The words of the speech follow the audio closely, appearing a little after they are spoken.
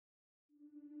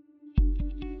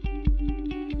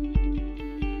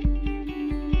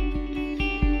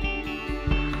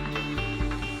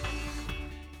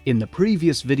In the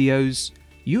previous videos,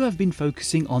 you have been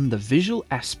focusing on the visual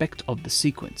aspect of the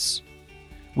sequence.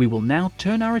 We will now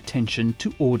turn our attention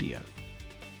to audio.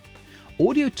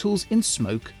 Audio tools in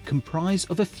Smoke comprise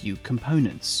of a few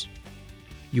components.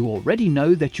 You already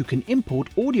know that you can import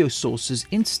audio sources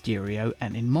in stereo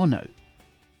and in mono.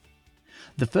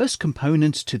 The first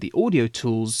component to the audio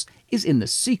tools is in the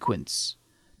sequence.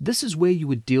 This is where you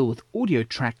would deal with audio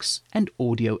tracks and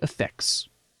audio effects.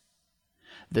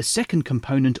 The second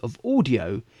component of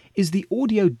audio is the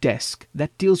audio desk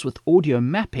that deals with audio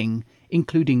mapping,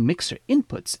 including mixer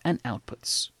inputs and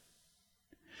outputs.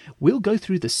 We'll go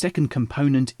through the second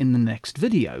component in the next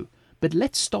video, but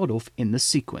let's start off in the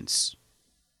sequence.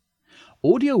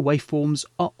 Audio waveforms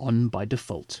are on by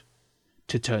default.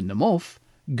 To turn them off,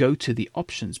 go to the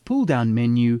Options pull-down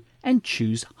menu and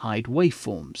choose Hide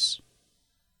Waveforms.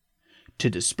 To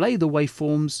display the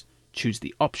waveforms, choose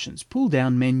the Options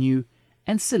pull-down menu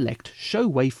and select Show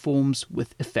Waveforms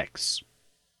with Effects.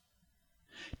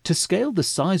 To scale the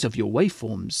size of your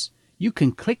waveforms, you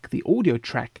can click the audio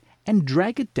track and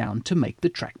drag it down to make the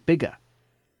track bigger.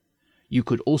 You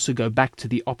could also go back to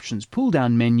the Options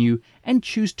pull-down menu and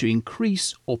choose to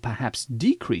increase or perhaps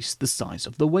decrease the size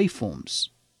of the waveforms.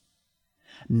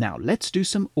 Now let's do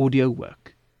some audio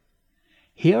work.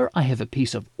 Here I have a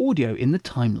piece of audio in the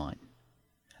timeline.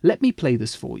 Let me play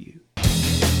this for you.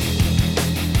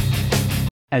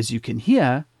 As you can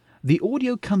hear, the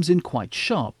audio comes in quite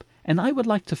sharp, and I would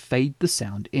like to fade the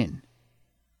sound in.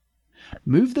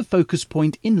 Move the focus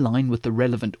point in line with the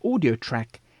relevant audio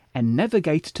track and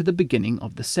navigate to the beginning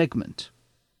of the segment.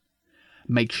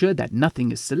 Make sure that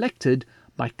nothing is selected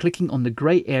by clicking on the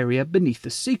grey area beneath the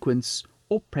sequence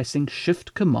or pressing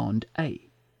Shift-Command-A.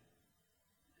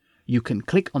 You can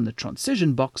click on the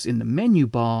transition box in the menu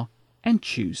bar and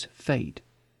choose Fade.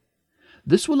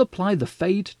 This will apply the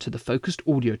fade to the focused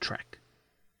audio track.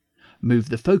 Move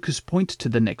the focus point to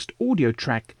the next audio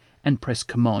track and press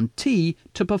Command-T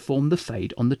to perform the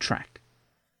fade on the track.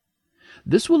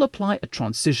 This will apply a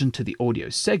transition to the audio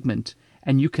segment,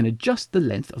 and you can adjust the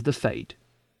length of the fade.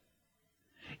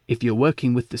 If you're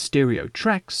working with the stereo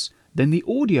tracks, then the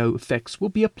audio effects will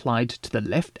be applied to the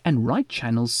left and right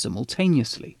channels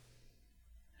simultaneously.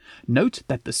 Note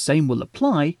that the same will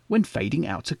apply when fading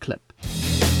out a clip.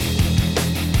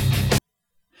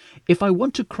 If I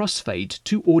want to crossfade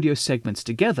two audio segments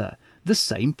together, the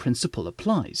same principle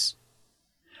applies.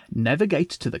 Navigate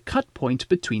to the cut point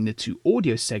between the two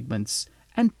audio segments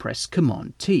and press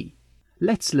Command-T.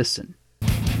 Let's listen.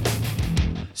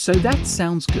 So that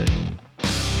sounds good.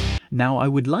 Now I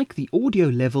would like the audio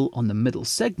level on the middle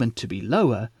segment to be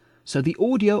lower, so the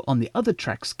audio on the other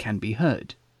tracks can be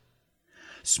heard.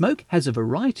 Smoke has a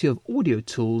variety of audio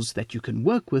tools that you can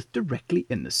work with directly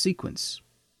in the sequence.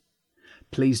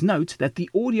 Please note that the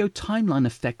audio timeline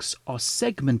effects are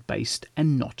segment-based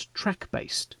and not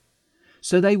track-based,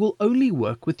 so they will only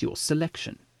work with your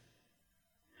selection.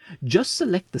 Just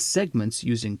select the segments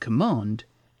using Command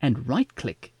and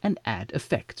right-click and Add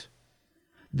Effect.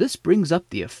 This brings up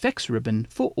the Effects ribbon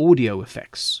for audio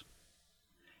effects.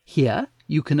 Here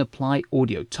you can apply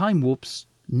audio time warps,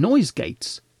 noise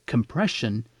gates,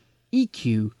 compression,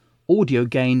 EQ, audio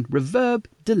gain, reverb,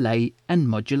 delay, and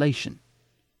modulation.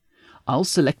 I'll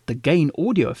select the gain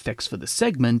audio effects for the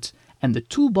segment, and the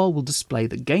toolbar will display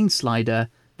the gain slider,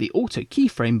 the auto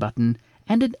keyframe button,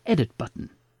 and an edit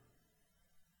button.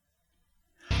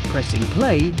 Pressing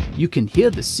play, you can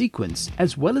hear the sequence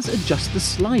as well as adjust the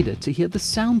slider to hear the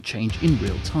sound change in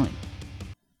real time.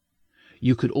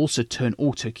 You could also turn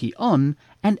auto key on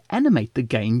and animate the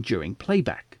gain during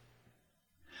playback.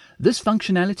 This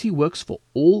functionality works for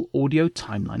all audio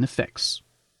timeline effects.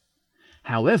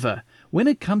 However, when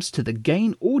it comes to the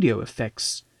gain audio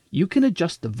effects, you can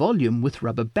adjust the volume with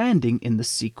rubber banding in the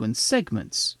sequence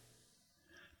segments.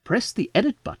 Press the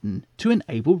Edit button to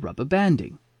enable rubber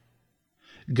banding.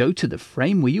 Go to the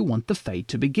frame where you want the fade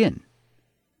to begin.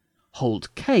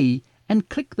 Hold K and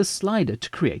click the slider to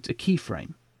create a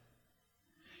keyframe.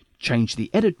 Change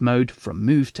the edit mode from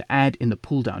Move to Add in the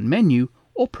pull-down menu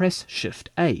or press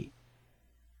Shift-A.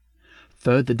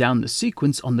 Further down the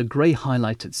sequence on the grey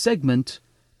highlighted segment,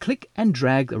 click and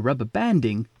drag the rubber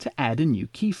banding to add a new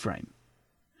keyframe.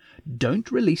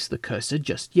 Don't release the cursor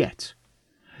just yet.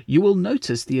 You will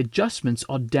notice the adjustments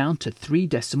are down to 3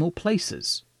 decimal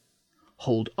places.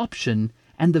 Hold Option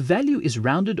and the value is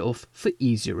rounded off for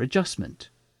easier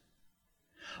adjustment.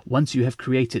 Once you have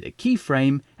created a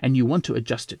keyframe and you want to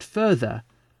adjust it further,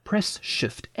 press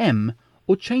Shift-M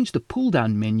or change the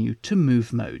pull-down menu to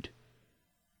Move Mode.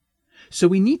 So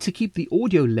we need to keep the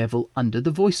audio level under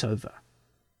the voiceover.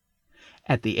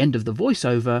 At the end of the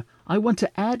voiceover, I want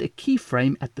to add a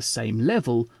keyframe at the same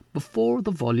level before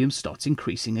the volume starts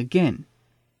increasing again.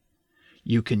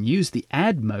 You can use the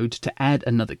Add mode to add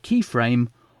another keyframe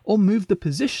or move the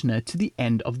positioner to the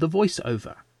end of the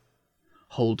voiceover.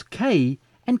 Hold K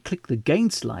and click the gain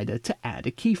slider to add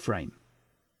a keyframe.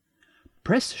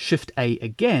 Press Shift-A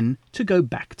again to go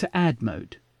back to Add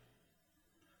mode.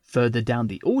 Further down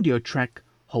the audio track,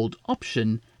 hold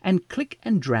Option and click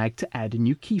and drag to add a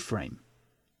new keyframe.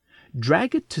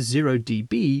 Drag it to 0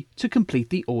 dB to complete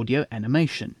the audio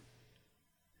animation.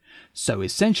 So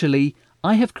essentially,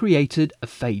 I have created a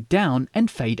fade down and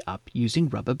fade up using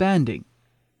rubber banding.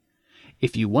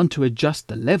 If you want to adjust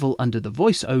the level under the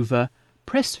voiceover,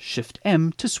 press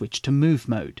Shift-M to switch to Move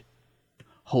mode.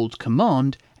 Hold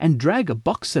Command and drag a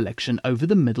box selection over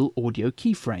the middle audio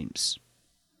keyframes.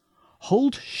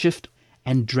 Hold Shift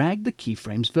and drag the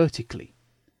keyframes vertically.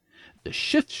 The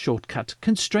Shift shortcut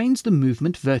constrains the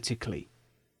movement vertically.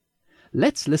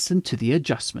 Let's listen to the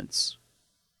adjustments.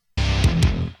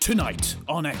 Tonight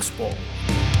on X-Ball.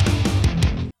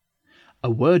 A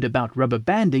word about rubber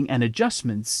banding and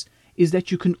adjustments is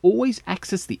that you can always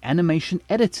access the animation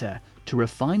editor to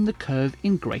refine the curve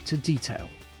in greater detail.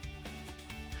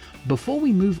 Before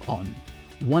we move on,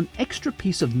 one extra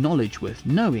piece of knowledge worth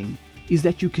knowing is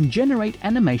that you can generate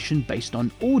animation based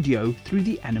on audio through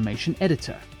the animation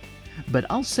editor, but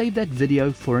I'll save that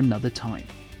video for another time.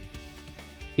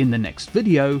 In the next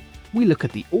video, we look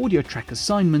at the audio track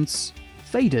assignments,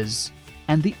 faders,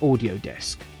 and the audio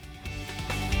desk.